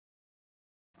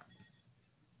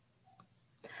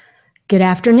Good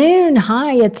afternoon.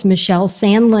 Hi, it's Michelle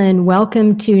Sandlin.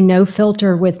 Welcome to No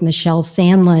Filter with Michelle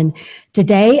Sandlin.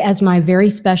 Today, as my very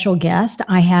special guest,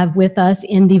 I have with us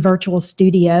in the virtual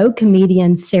studio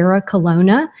comedian Sarah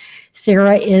Colonna.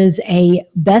 Sarah is a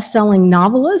best-selling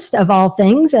novelist of all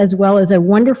things, as well as a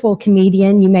wonderful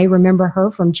comedian. You may remember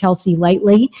her from Chelsea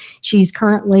lately. She's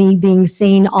currently being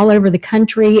seen all over the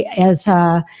country as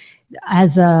a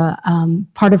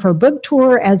part of her book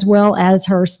tour, as well as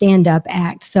her stand-up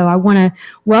act. So I want to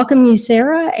welcome you,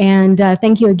 Sarah, and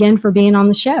thank you again for being on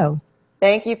the show.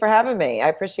 Thank you for having me. I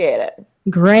appreciate it.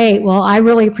 Great. Well, I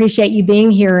really appreciate you being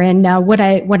here. And what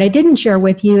I didn't share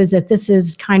with you is that this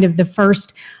is kind of the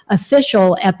first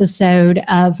official episode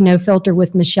of No Filter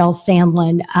with Michelle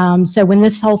Sandlin. So when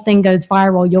this whole thing goes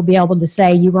viral, you'll be able to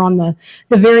say you were on the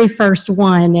very first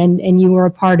one and you were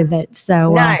a part of it.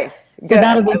 So nice. So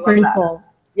that'll be pretty cool.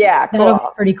 Yeah, cool. That'll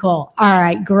be pretty cool. All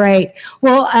right, great.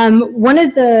 Well, one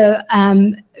of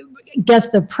the guess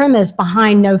the premise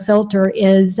behind No Filter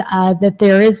is that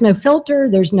there is no filter,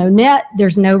 there's no net,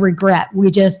 there's no regret.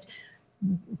 We just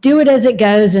do it as it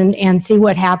goes and see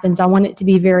what happens. I want it to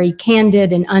be very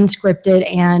candid and unscripted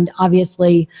and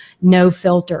obviously no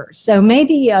filter. So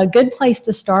maybe a good place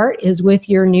to start is with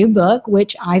your new book,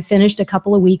 which I finished a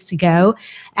couple of weeks ago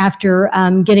after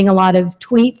getting a lot of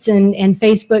tweets and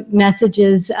Facebook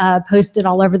messages posted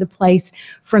all over the place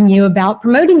from you about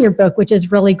promoting your book, which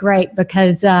is really great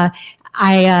because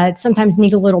I sometimes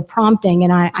need a little prompting,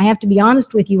 and I have to be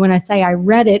honest with you when I say I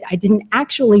read it. I didn't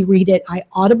actually read it. I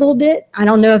audibled it. I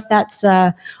don't know if that's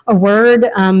a word.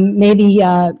 Maybe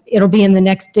it'll be in the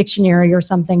next dictionary or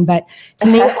something, but to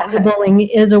me, audibling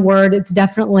is a word. It's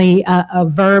definitely a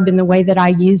verb in the way that I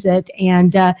use it.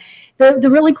 And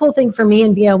the really cool thing for me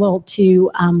and be able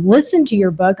to listen to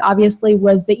your book, obviously,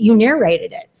 was that you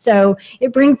narrated it. So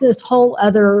it brings this whole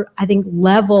other, I think,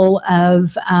 level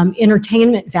of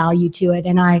entertainment value to it.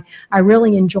 And I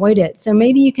really enjoyed it. So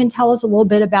maybe you can tell us a little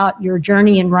bit about your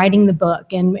journey in writing the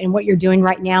book and what you're doing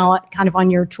right now, kind of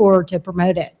on your tour to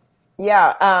promote it.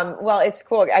 Yeah, well, it's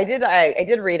cool. I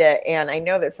did read it, and I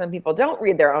know that some people don't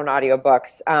read their own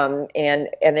audiobooks,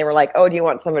 and they were like, "Oh, do you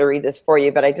want someone to read this for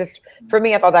you?" But for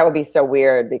me, I thought that would be so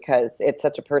weird because it's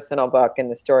such a personal book,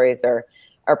 and the stories are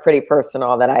pretty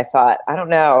personal that I thought, I don't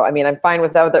know. I mean, I'm fine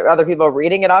with other people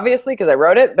reading it, obviously, because I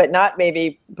wrote it, but not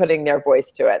maybe putting their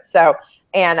voice to it. So,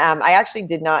 and I actually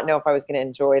did not know if I was going to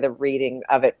enjoy the reading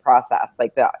of it process,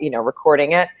 like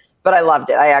recording it, but I loved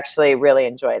it. I actually really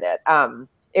enjoyed it.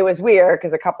 It was weird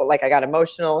because I got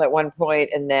emotional at one point,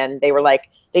 and then they were like,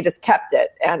 they just kept it.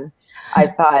 And I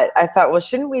thought, well,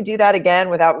 shouldn't we do that again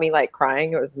without me like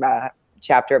crying? It was a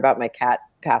chapter about my cat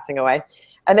passing away.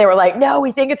 And they were like, no,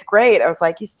 we think it's great. I was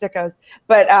like, you sickos.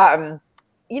 But,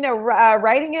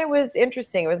 writing it was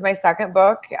interesting. It was my second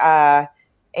book.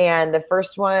 And the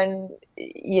first one,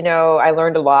 I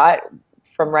learned a lot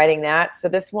from writing that. So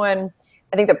this one,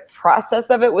 I think the process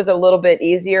of it was a little bit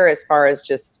easier as far as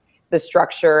just the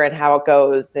structure and how it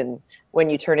goes and when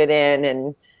you turn it in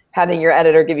and having your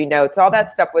editor give you notes. All that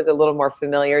stuff was a little more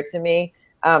familiar to me.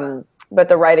 But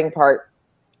the writing part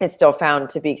is still found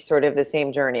to be sort of the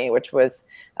same journey, which was,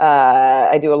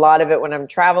 I do a lot of it when I'm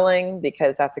traveling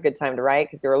because that's a good time to write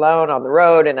because you're alone on the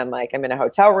road. And I'm in a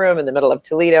hotel room in the middle of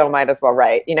Toledo, might as well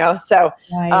write, So,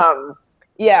 right.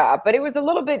 Yeah, but it was a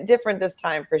little bit different this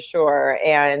time for sure.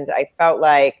 And I felt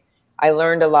like I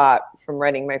learned a lot from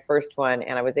writing my first one,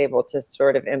 and I was able to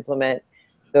sort of implement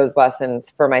those lessons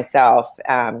for myself.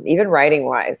 Even writing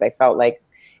wise, I felt like,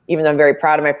 even though I'm very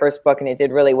proud of my first book and it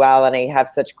did really well and I have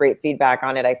such great feedback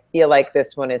on it, I feel like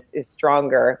this one is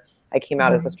stronger. I came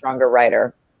out as a stronger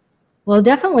writer. Well,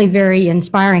 definitely very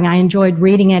inspiring. I enjoyed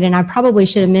reading it, and I probably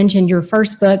should have mentioned your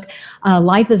first book,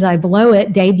 Life as I Blow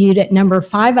It, debuted at number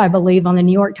 5, I believe, on the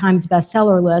New York Times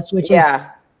bestseller list, which is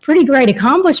pretty great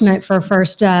accomplishment for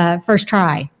first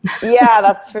try. Yeah,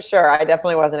 that's for sure. I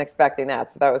definitely wasn't expecting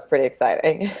that, so that was pretty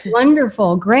exciting.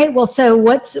 Wonderful, great. Well, so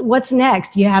what's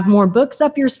next? Do you have more books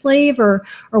up your sleeve, or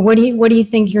what do you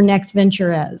think your next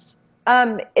venture is?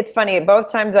 It's funny.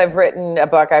 Both times I've written a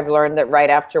book, I've learned that right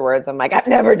afterwards, I'm like, I'm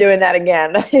never doing that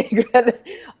again.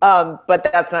 But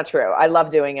that's not true. I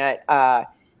love doing it. I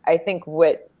think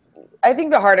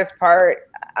the hardest part,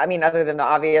 other than the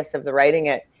obvious of the writing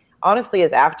it, honestly,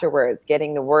 is afterwards,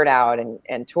 getting the word out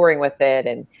and touring with it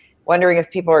and wondering if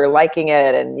people are liking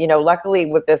it. And, luckily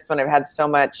with this one, I've had so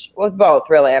much, with both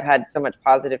really, I've had so much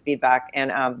positive feedback.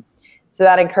 And so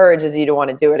that encourages you to want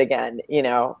to do it again,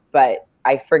 but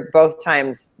for both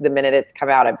times, the minute it's come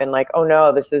out, I've been like, oh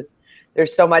no,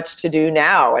 there's so much to do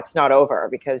now. It's not over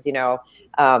because,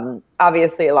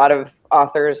 obviously a lot of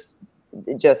authors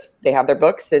just, they have their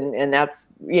books, and that's,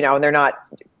 you know, they're not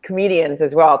comedians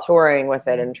as well, touring with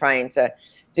it and trying to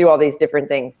do all these different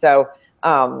things. So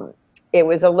it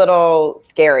was a little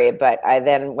scary, but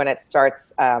then when it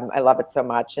starts, I love it so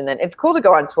much. And then it's cool to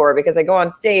go on tour because I go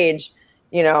on stage,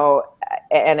 you know,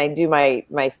 and I do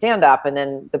my stand-up, and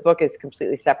then the book is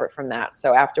completely separate from that.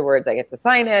 So afterwards I get to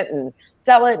sign it and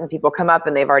sell it, and people come up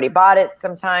and they've already bought it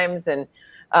sometimes. And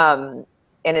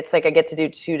it's like I get to do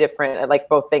two different, like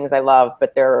both things I love,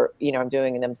 but they're, you know, I'm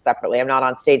doing them separately. I'm not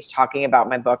on stage talking about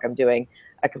my book. I'm doing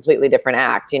a completely different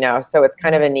act, you know, so it's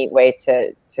kind of a neat way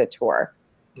to tour.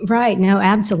 Right. No,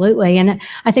 absolutely. And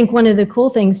I think one of the cool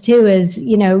things too is,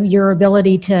 you know, your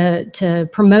ability to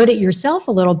promote it yourself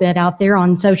a little bit out there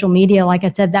on social media. Like I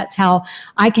said, that's how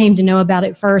I came to know about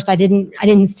it first. I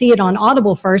didn't see it on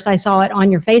Audible first. I saw it on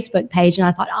your Facebook page, and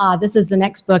I thought, this is the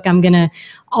next book I'm going to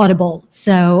Audible.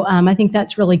 So I think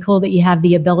that's really cool that you have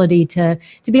the ability to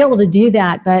be able to do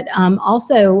that. But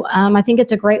also, I think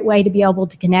it's a great way to be able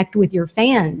to connect with your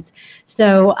fans.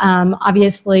 So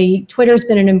obviously, Twitter's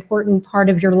been an important part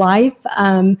of your life.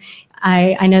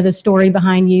 I know the story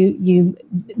behind you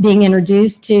being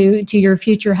introduced to your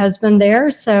future husband there.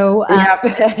 So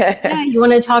yeah, you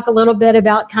want to talk a little bit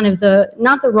about kind of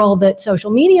not the role that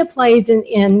social media plays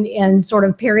in sort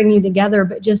of pairing you together,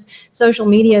 but just social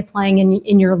media playing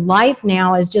in your life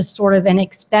now as just sort of an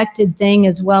expected thing,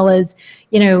 as well as,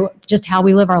 you know, just how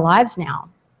we live our lives now.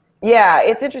 Yeah,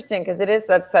 it's interesting because it is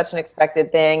such an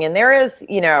expected thing. And there is,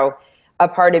 you know, a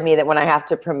part of me that when I have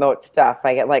to promote stuff,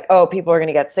 I get like, oh, people are going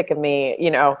to get sick of me, you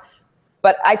know,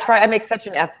 but I make such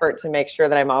an effort to make sure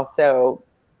that I'm also,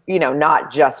 you know,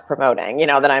 not just promoting, you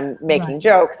know, that I'm making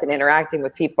jokes and interacting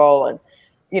with people and,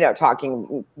 you know,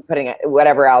 talking, putting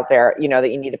whatever out there, you know, that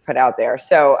you need to put out there.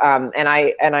 So, and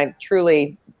I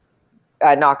truly,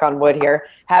 knock on wood here,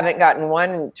 haven't gotten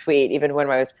one tweet. Even when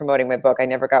I was promoting my book, I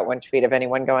never got one tweet of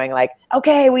anyone going like,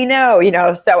 okay, we know, you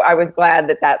know. So I was glad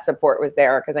that support was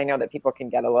there, because I know that people can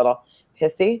get a little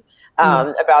pissy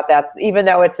about that, even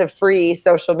though it's a free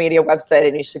social media website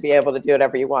and you should be able to do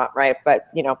whatever you want, right? But,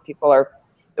 you know, people are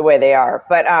the way they are.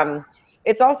 But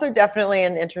it's also definitely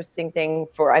an interesting thing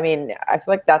I mean, I feel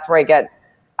like that's where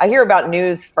I hear about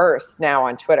news first now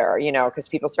on Twitter, you know, because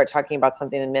people start talking about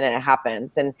something the minute it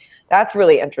happens. And that's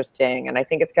really interesting. And I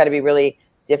think it's got to be really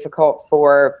difficult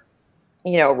for,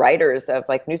 you know, writers of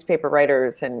like newspaper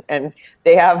writers, and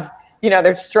they have, you know,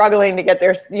 they're struggling to get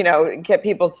get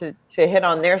people to hit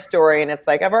on their story. And it's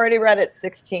like, I've already read it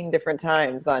 16 different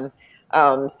times on,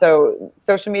 so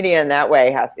social media in that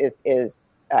way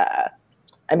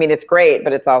I mean, it's great,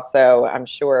 but it's also, I'm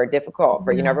sure, difficult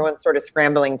for, you know, everyone's sort of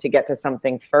scrambling to get to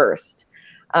something first.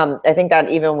 I think that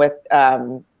even with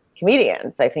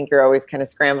comedians, I think you're always kind of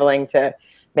scrambling to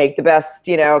make the best,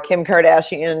 you know, Kim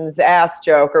Kardashian's ass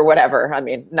joke or whatever. I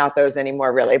mean, not those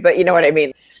anymore really, but you know what I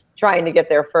mean? Trying to get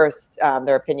their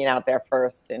opinion out there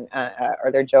first, and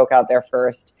or their joke out there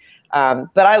first.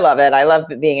 But I love it. I love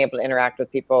being able to interact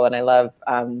with people, and I love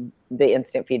the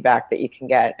instant feedback that you can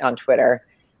get on Twitter.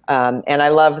 And I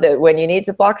love that when you need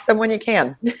to block someone, you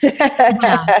can.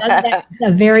 Yeah, that's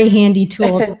a very handy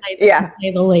tool,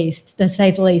 to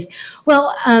say the least.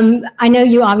 Well, I know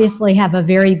you obviously have a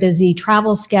very busy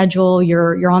travel schedule.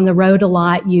 You're on the road a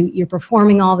lot. You're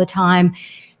performing all the time,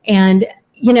 and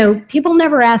you know, people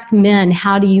never ask men,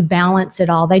 how do you balance it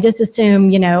all? They just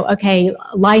assume, you know, okay,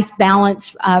 life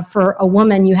balance for a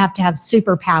woman, you have to have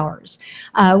superpowers,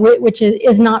 which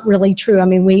is not really true. I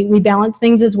mean, we balance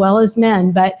things as well as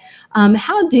men, but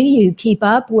how do you keep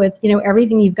up with, you know,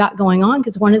 everything you've got going on?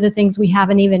 Because one of the things we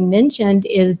haven't even mentioned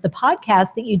is the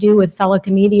podcast that you do with fellow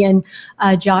comedian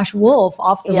Josh Wolf,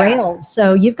 Off the Rails.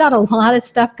 So you've got a lot of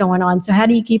stuff going on. So how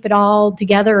do you keep it all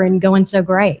together and going so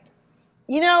great?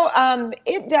 You know,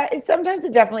 sometimes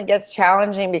it definitely gets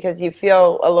challenging because you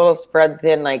feel a little spread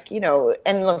thin, like, you know,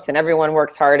 and listen, everyone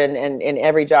works hard, and in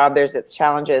every job there's its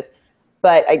challenges.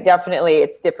 But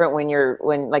it's different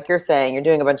when, like you're saying, you're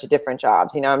doing a bunch of different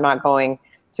jobs. You know, I'm not going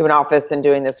to an office and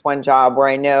doing this one job where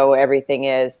I know everything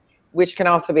is, which can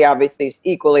also be obviously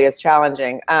equally as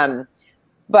challenging.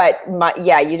 But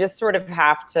you just sort of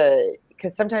have to,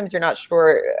 because sometimes you're not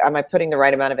sure, am I putting the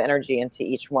right amount of energy into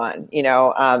each one? You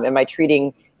know, am I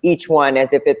treating each one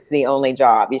as if it's the only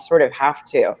job? You sort of have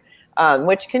to,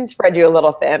 which can spread you a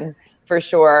little thin, for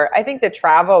sure. I think the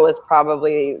travel is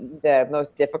probably the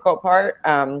most difficult part,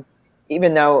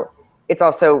 even though it's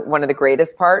also one of the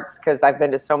greatest parts, because I've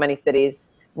been to so many cities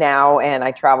now, and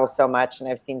I travel so much, and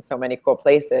I've seen so many cool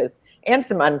places and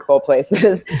some uncool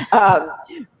places.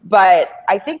 But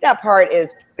I think that part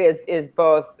is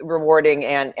both rewarding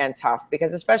and tough,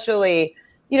 because especially,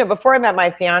 before I met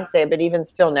my fiance, but even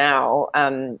still now,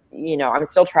 I'm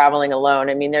still traveling alone.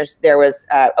 I mean, I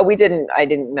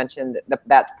didn't mention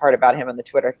that part about him on the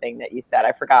Twitter thing that you said.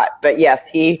 I forgot. But yes,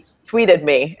 he tweeted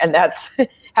me, and that's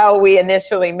how we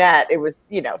initially met. It was,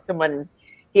 he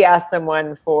asked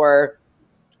someone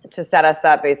to set us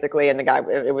up basically. And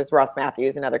it was Ross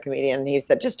Matthews, another comedian. And he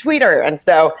said, just tweet her. And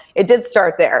so it did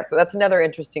start there. So that's another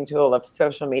interesting tool of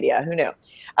social media. Who knew?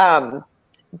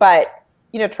 But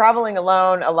traveling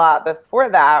alone a lot before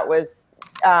that was,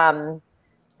 there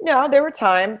were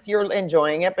times you're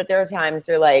enjoying it, but there are times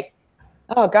you're like,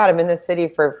 oh God, I'm in this city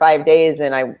for 5 days.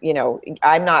 And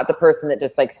I'm not the person that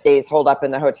just like stays holed up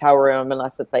in the hotel room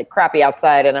unless it's like crappy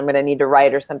outside and I'm going to need to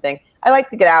write or something. I like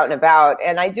to get out and about,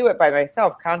 and I do it by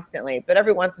myself constantly. But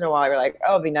every once in a while you're like,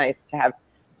 oh, it'd be nice to have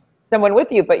someone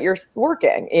with you, but you're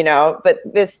working, But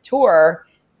this tour,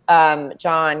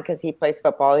 John, because he plays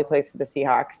football, he plays for the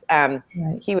Seahawks. Right.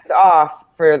 He was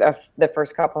off for the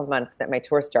first couple of months that my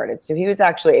tour started. So he was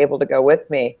actually able to go with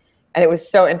me. And it was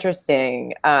so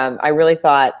interesting. I really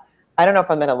thought, I don't know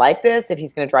if I'm going to like this, if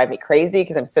he's going to drive me crazy,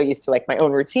 because I'm so used to like my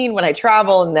own routine when I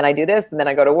travel, and then I do this and then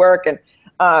I go to work. And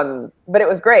but it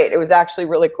was great. It was actually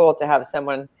really cool to have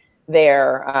someone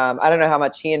there. I don't know how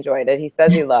much he enjoyed it. He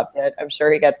says he loved it. I'm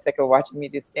sure he got sick of watching me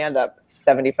do stand-up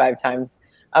 75 times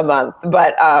a month,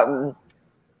 but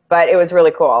it was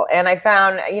really cool. And I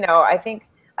found, I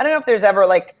don't know if there's ever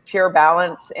like pure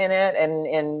balance in it,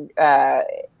 and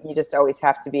you just always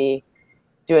have to be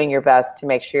doing your best to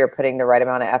make sure you're putting the right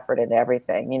amount of effort into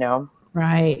everything,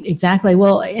 Right, exactly.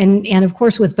 Well, and of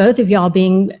course, with both of y'all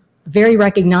being very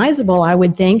recognizable, I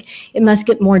would think it must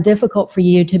get more difficult for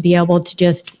you to be able to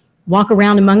just walk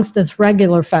around amongst us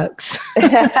regular folks.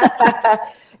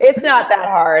 It's not that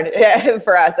hard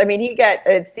for us. I mean,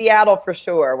 it's Seattle for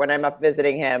sure when I'm up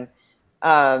visiting him.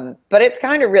 But it's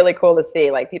kind of really cool to see,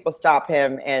 like, people stop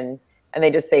him and they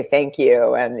just say thank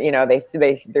you. And,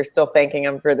 they're still thanking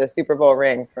him for the Super Bowl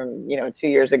ring from, 2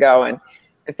 years ago, and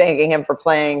thanking him for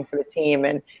playing for the team.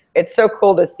 And it's so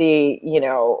cool to see,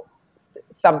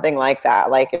 something like that.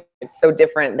 Like, it's so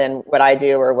different than what I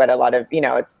do or what a lot of,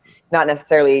 it's not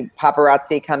necessarily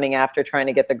paparazzi coming after trying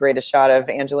to get the greatest shot of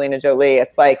Angelina Jolie.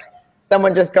 It's like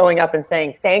someone just going up and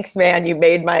saying, thanks, man, you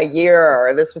made my year,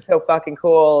 or this was so fucking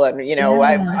cool. And,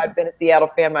 I've been a Seattle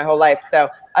fan my whole life. So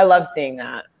I love seeing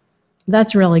that.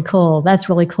 That's really cool. That's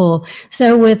really cool.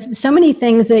 So with so many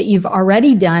things that you've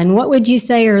already done, what would you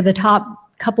say are the top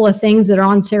couple of things that are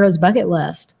on Sarah's bucket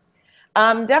list?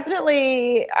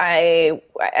 Definitely, I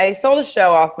sold a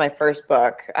show off my first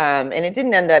book, and it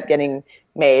didn't end up getting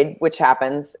made, which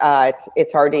happens.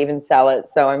 It's hard to even sell it.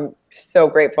 So I'm so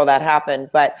grateful that happened.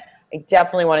 But I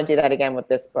definitely want to do that again with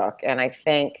this book. And I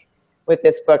think with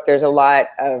this book, there's a lot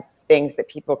of things that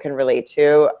people can relate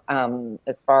to,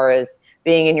 as far as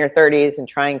being in your 30s and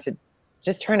trying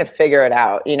to figure it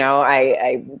out.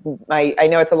 I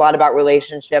know it's a lot about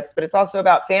relationships, but it's also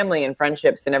about family and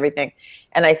friendships and everything.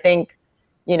 And I think,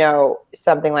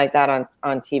 something like that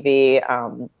on TV,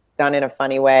 done in a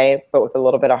funny way, but with a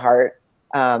little bit of heart,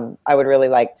 I would really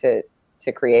like to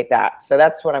create that. So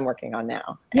that's what I'm working on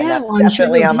now. And that's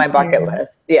definitely on my bucket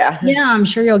list. Yeah. Yeah, I'm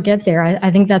sure you'll get there. I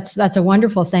think that's a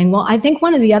wonderful thing. Well, I think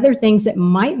one of the other things that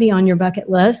might be on your bucket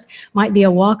list might be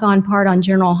a walk-on part on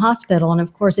General Hospital. And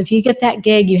of course, if you get that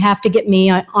gig, you have to get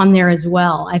me on there as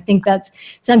well. I think that's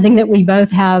something that we both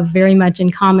have very much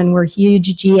in common. We're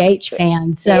huge GH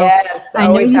fans. So yes, I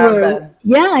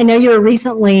know you were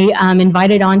recently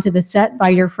invited onto the set by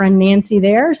your friend Nancy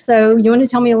there. So you want to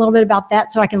tell me a little bit about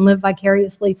that so I can live vicariously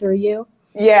through you?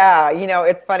 Yeah,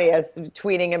 it's funny, as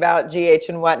tweeting about GH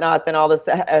and whatnot, then all this,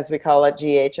 as we call it,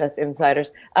 GHS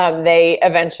insiders, they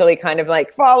eventually kind of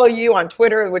like follow you on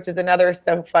Twitter, which is another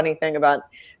so funny thing about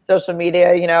social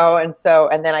media,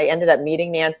 and then I ended up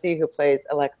meeting Nancy, who plays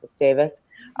Alexis Davis,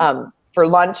 for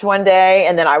lunch one day.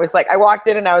 And then I walked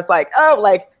in and I was like, oh,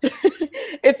 like,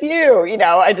 it's you,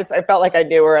 I felt like I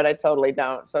knew her, and I totally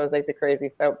don't. So I was like the crazy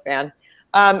soap fan.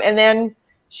 And then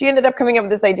she ended up coming up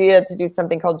with this idea to do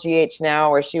something called GH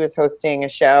Now, where she was hosting a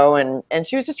show, and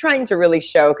she was just trying to really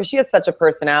show, because she has such a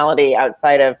personality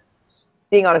outside of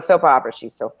being on a soap opera.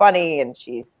 She's so funny, and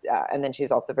and then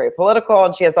she's also very political,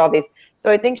 and she has all these. So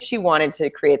I think she wanted to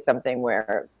create something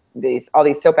where all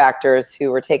these soap actors who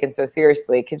were taken so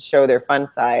seriously could show their fun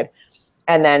side.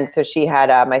 And then so she had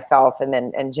myself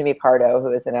and Jimmy Pardo,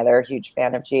 who is another huge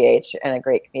fan of GH and a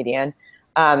great comedian.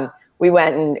 We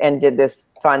went and did this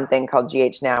fun thing called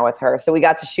GH Now with her. So we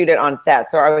got to shoot it on set.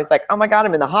 So I was like, oh my God,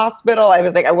 I'm in the hospital. I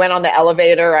went on the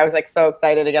elevator. I was like so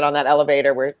excited to get on that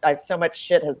elevator where so much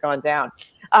shit has gone down.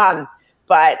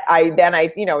 But I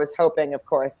was hoping, of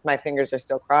course, my fingers are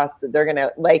still crossed that they're going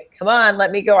to like, come on, let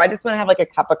me go. I just want to have like a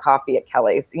cup of coffee at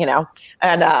Kelly's,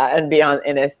 and be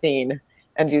in a scene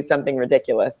and do something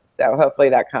ridiculous. So hopefully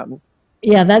that comes.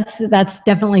 Yeah, that's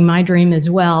definitely my dream as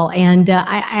well. And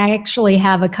I actually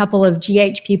have a couple of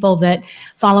GH people that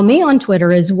follow me on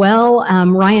Twitter as well.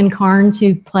 Ryan Carnes,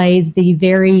 who plays the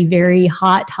very, very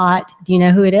hot. Do you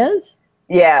know who it is?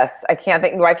 Yes, I can't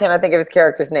think. Why can't I think of his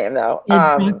character's name though?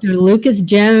 It's Dr. Lucas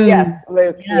Jones. Yes,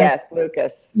 Luke. Yes,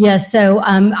 Lucas. Yes, so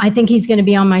I think he's going to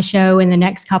be on my show in the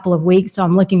next couple of weeks, so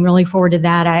I'm looking really forward to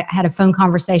that. I had a phone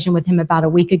conversation with him about a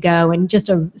week ago, and just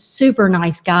a super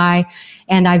nice guy.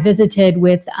 And I visited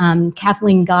with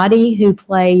Kathleen Gotti, who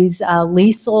plays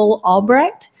Liesl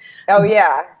Albrecht. Oh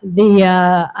yeah,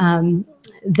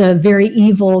 the very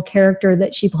evil character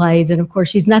that she plays. And of course,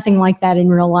 she's nothing like that in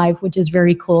real life, which is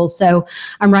very cool. So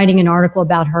I'm writing an article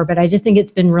about her, but I just think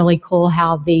it's been really cool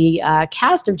how the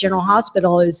cast of General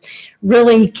Hospital is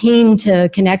really keen to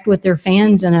connect with their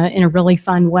fans in a really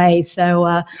fun way. So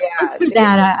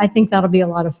I think that'll be a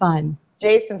lot of fun.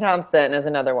 Jason Thompson is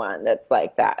another one that's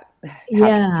like that.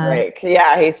 Yeah. Drake.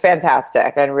 Yeah, he's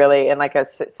fantastic and like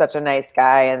such a nice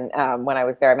guy. And when I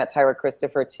was there, I met Tyra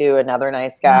Christopher too, another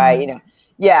nice guy,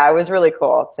 Yeah, it was really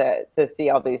cool to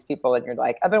see all these people, and you're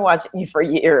like, I've been watching you for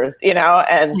years, and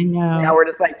now we're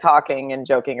just like talking and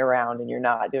joking around, and you're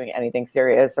not doing anything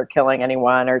serious or killing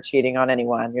anyone or cheating on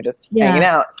anyone. You're just hanging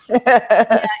out.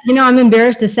 I'm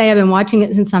embarrassed to say I've been watching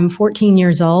it since I'm 14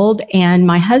 years old, and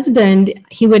my husband,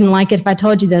 he wouldn't like it if I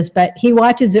told you this, but he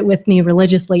watches it with me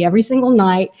religiously every single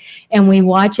night, and we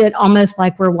watch it almost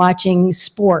like we're watching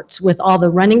sports with all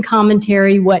the running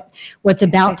commentary, what's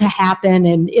about to happen,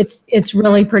 and it's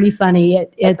really pretty funny.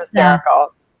 It's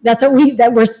hysterical. That's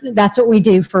what we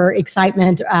do for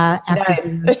excitement after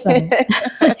dinner.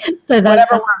 So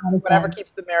whatever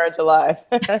keeps the marriage alive.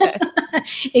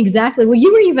 Exactly. Well,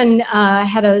 you were even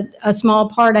had a small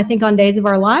part, I think, on Days of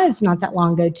Our Lives not that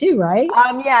long ago too, right?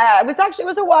 Yeah, it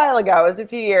was a while ago. It was a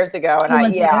few years ago, and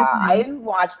I didn't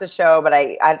watch the show, but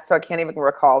so I can't even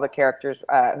recall the characters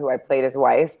who I played his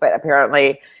wife. But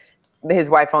apparently, his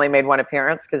wife only made one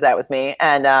appearance because that was me,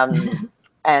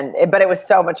 but it was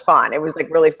so much fun. It was like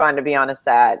really fun to be on a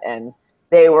set, and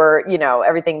they were,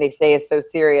 everything they say is so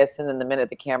serious. And then the minute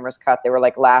the cameras cut, they were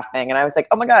like laughing. And I was like,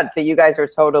 oh my God. So you guys are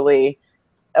totally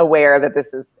aware that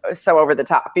this is so over the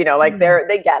top, they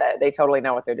get it. They totally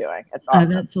know what they're doing. It's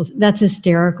awesome. That's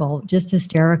hysterical, just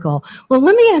hysterical. Well,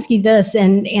 let me ask you this.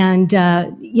 And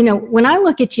when I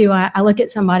look at you, I look at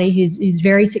somebody who's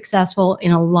very successful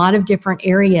in a lot of different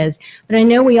areas, but I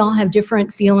know we all have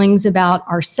different feelings about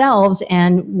ourselves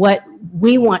and what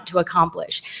we want to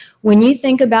accomplish. When you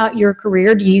think about your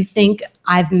career, do you think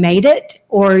I've made it,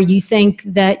 or you think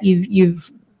that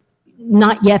you've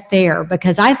not yet there?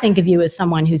 Because I think of you as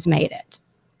someone who's made it.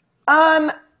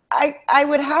 I guess I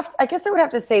would have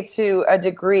to say to a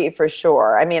degree for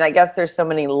sure. I mean, I guess there's so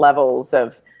many levels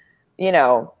of,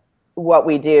 what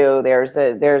we do.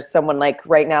 There's someone like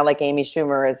right now, like Amy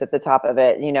Schumer is at the top of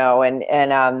it,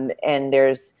 and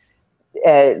there's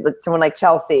someone like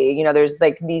Chelsea, there's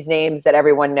like these names that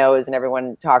everyone knows and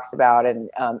everyone talks about. And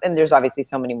there's obviously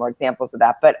so many more examples of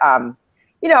that, but,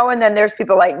 and then there's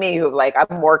people like me who like,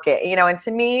 I'm working, and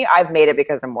to me, I've made it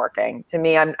because I'm working. To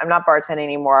me, I'm not bartending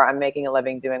anymore. I'm making a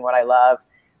living doing what I love.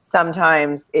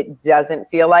 Sometimes it doesn't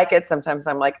feel like it. Sometimes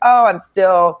I'm like, oh, I'm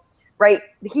still right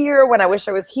here when I wish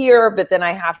I was here. But then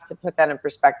I have to put that in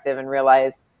perspective and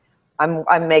realize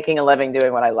I'm making a living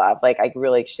doing what I love. Like I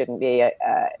really shouldn't be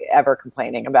ever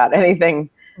complaining about anything.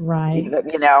 Right.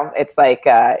 It's like,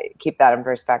 keep that in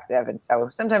perspective. And so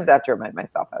sometimes I have to remind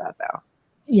myself of that though.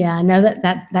 Yeah, no,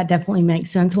 that definitely makes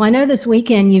sense. Well, I know this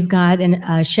weekend you've got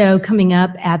a show coming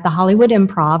up at the Hollywood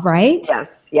Improv, right?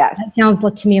 Yes. That sounds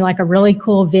to me like a really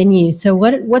cool venue. So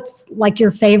what's like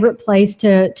your favorite place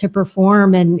to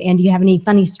perform, and do you have any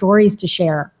funny stories to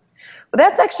share? Well,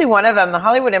 that's actually one of them. The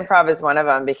Hollywood Improv is one of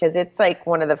them because it's like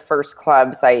one of the first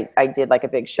clubs I did like a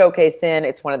big showcase in.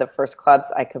 It's one of the first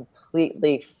clubs I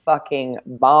completely fucking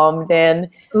bombed in.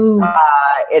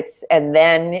 And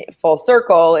then full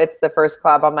circle, it's the first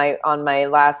club on my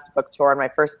last book tour, my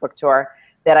first book tour,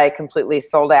 that I completely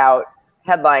sold out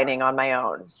headlining on my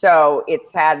own. So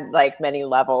it's had like many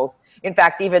levels. In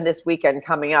fact, even this weekend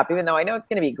coming up, even though I know it's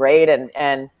going to be great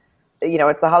and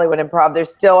it's the Hollywood Improv,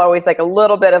 there's still always like a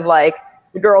little bit of like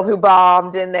the girl who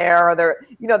bombed in there, or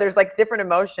there's like different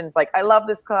emotions. Like, I love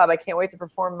this club. I can't wait to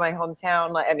perform in my hometown.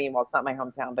 Like, well, it's not my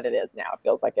hometown, but it is now. It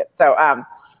feels like it. So,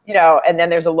 and then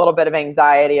there's a little bit of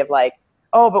anxiety of like,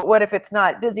 oh, but what if it's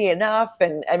not busy enough?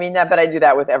 And I mean that, but I do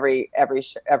that with every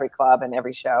club and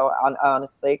every show,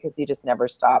 honestly, because you just never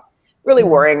stop really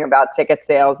worrying about ticket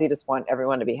sales. You just want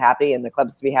everyone to be happy and the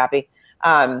clubs to be happy.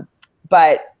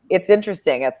 But it's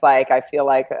interesting. It's like, I feel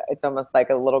like it's almost like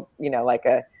a little, you know, like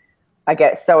I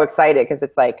get so excited because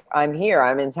it's like, I'm here,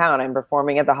 I'm in town, I'm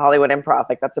performing at the Hollywood Improv.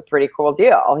 Like, that's a pretty cool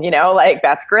deal, you know, like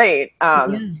that's great.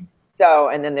 So,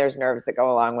 and then there's nerves that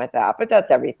go along with that, but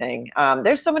that's everything.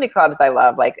 There's so many clubs I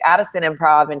love, like Addison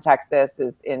Improv in Texas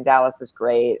in Dallas is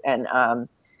great. And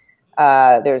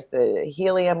there's the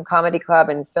Helium Comedy Club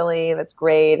in Philly that's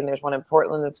great. And there's one in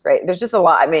Portland that's great. There's just a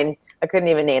lot. I mean, I couldn't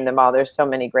even name them all. There's so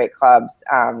many great clubs.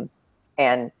 And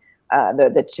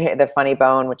the Funny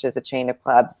Bone, which is a chain of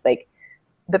clubs, like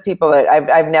the people that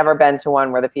I've never been to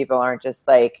one where the people aren't just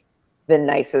like the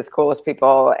nicest, coolest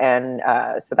people. And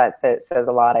so that says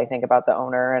a lot, I think, about the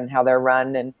owner and how they're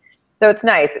run. And so it's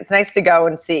nice. It's nice to go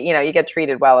and see, you know, you get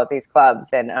treated well at these clubs.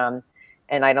 And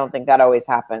I don't think that always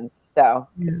happens. So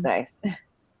it's nice.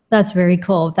 That's very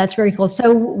cool. That's very cool.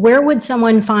 So where would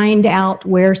someone find out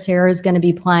where Sarah is going to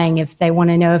be playing if they want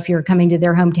to know if you're coming to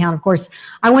their hometown? Of course,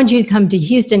 I want you to come to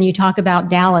Houston. You talk about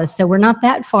Dallas. So we're not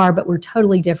that far, but we're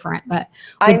totally different. But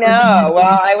I know.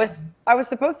 Well, I was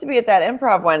supposed to be at that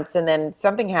improv once, and then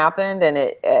something happened, and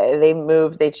they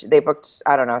moved. They booked,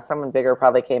 I don't know, someone bigger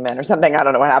probably came in or something. I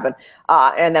don't know what happened.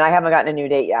 And then I haven't gotten a new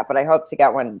date yet, but I hope to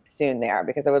get one soon there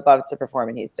because I would love to perform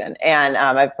in Houston. And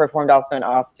I've performed also in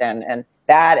Austin, and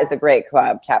that is a great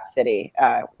club, Cap City,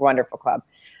 wonderful club.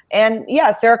 And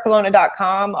yeah,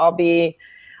 sarahcolonna.com.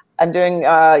 I'm doing,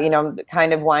 you know,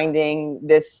 kind of winding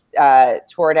this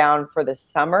tour down for the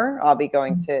summer. I'll be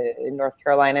going to North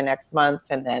Carolina next month.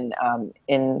 And then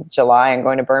in July, I'm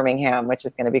going to Birmingham, which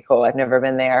is going to be cool. I've never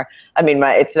been there. I mean,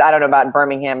 I don't know about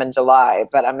Birmingham in July,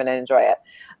 but I'm going to enjoy it.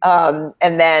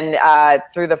 And then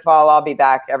through the fall, I'll be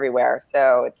back everywhere.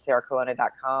 So it's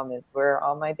sarahcolonna.com is where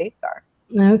all my dates are.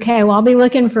 Okay, well, I'll be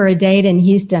looking for a date in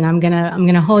Houston. I'm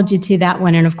gonna hold you to that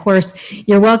one, and of course,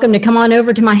 you're welcome to come on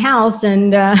over to my house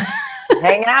and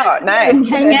hang out. Nice, and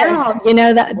hang out. You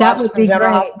know that would be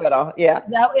General great. Hospital. Yeah,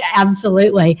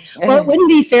 absolutely. Well, it wouldn't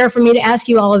be fair for me to ask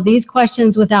you all of these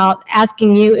questions without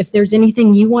asking you if there's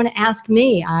anything you want to ask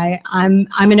me. I'm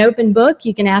an open book.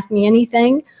 You can ask me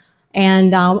anything,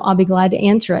 and I'll be glad to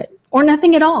answer it, or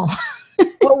nothing at all.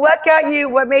 Well,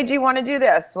 what made you want to do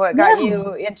this? What got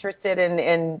you interested in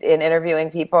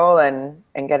interviewing people and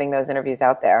getting those interviews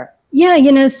out there? Yeah,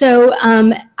 you know, so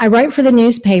I write for the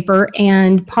newspaper,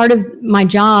 and part of my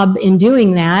job in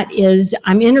doing that is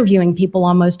I'm interviewing people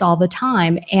almost all the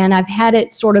time. And I've had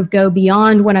it sort of go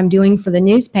beyond what I'm doing for the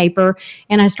newspaper.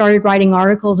 And I started writing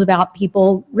articles about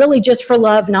people really just for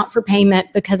love, not for payment,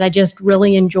 because I just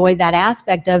really enjoy that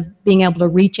aspect of being able to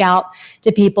reach out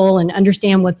to people and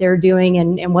understand what they're doing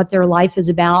and what their life is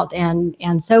about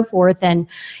and so forth. And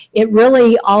it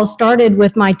really all started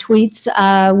with my tweets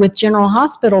with General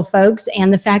Hospital folks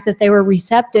and the fact that they were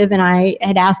receptive. And I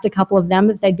had asked a couple of them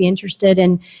if they'd be interested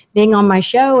in being on my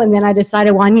show. And then I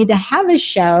decided, well, I need to have a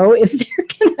show if they're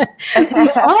going to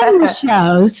be on the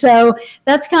show. So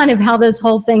that's kind of how this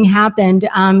whole thing happened.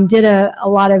 Did a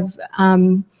lot of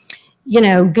you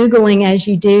know, Googling as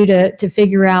you do to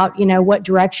figure out, you know, what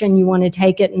direction you want to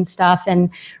take it and stuff. And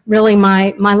really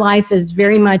my life is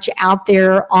very much out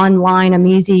there online. I'm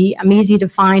easy to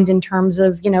find in terms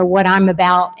of, you know, what I'm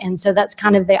about. And so that's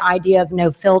kind of the idea of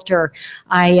no filter.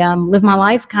 I live my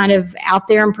life kind of out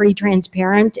there. I'm pretty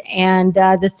transparent. And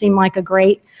this seemed like a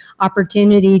great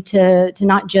opportunity to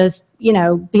not just, you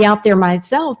know, be out there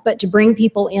myself, but to bring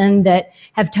people in that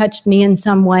have touched me in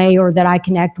some way or that I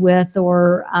connect with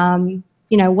or,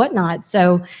 you know, whatnot.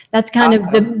 So that's kind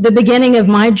awesome. of the beginning of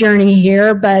my journey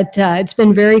here, but it's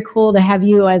been very cool to have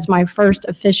you as my first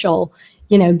official,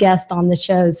 you know, guest on the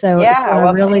show. So, yeah, so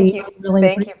well, really,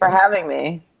 thank you for having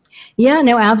me. Yeah,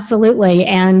 no, absolutely.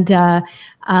 And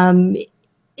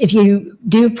if you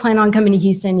do plan on coming to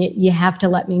Houston, you have to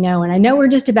let me know. And I know we're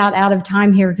just about out of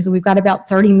time here because we've got about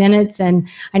 30 minutes. And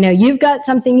I know you've got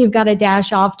something you've got to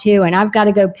dash off to. And I've got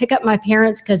to go pick up my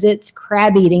parents because it's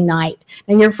crab eating night.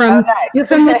 And you're from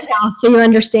the South, so you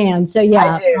understand. So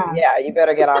yeah. I do. Yeah, you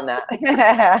better get on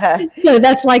that. So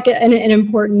that's like an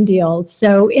important deal.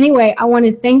 So anyway, I want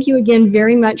to thank you again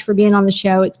very much for being on the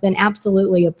show. It's been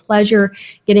absolutely a pleasure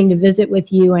getting to visit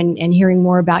with you and hearing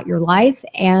more about your life.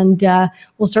 And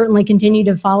we'll certainly continue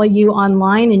to follow you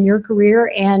online in your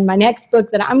career. And my next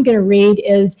book that I'm going to read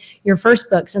is your first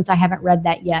book, since I haven't read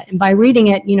that yet. And by reading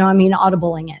it, you know, I mean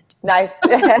audibling it. Nice.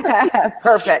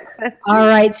 Perfect. All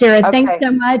right, Sarah, thanks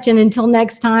so much. And until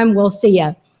next time, we'll see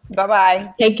you.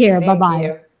 Bye-bye. Take care. Thank Bye-bye.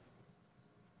 you.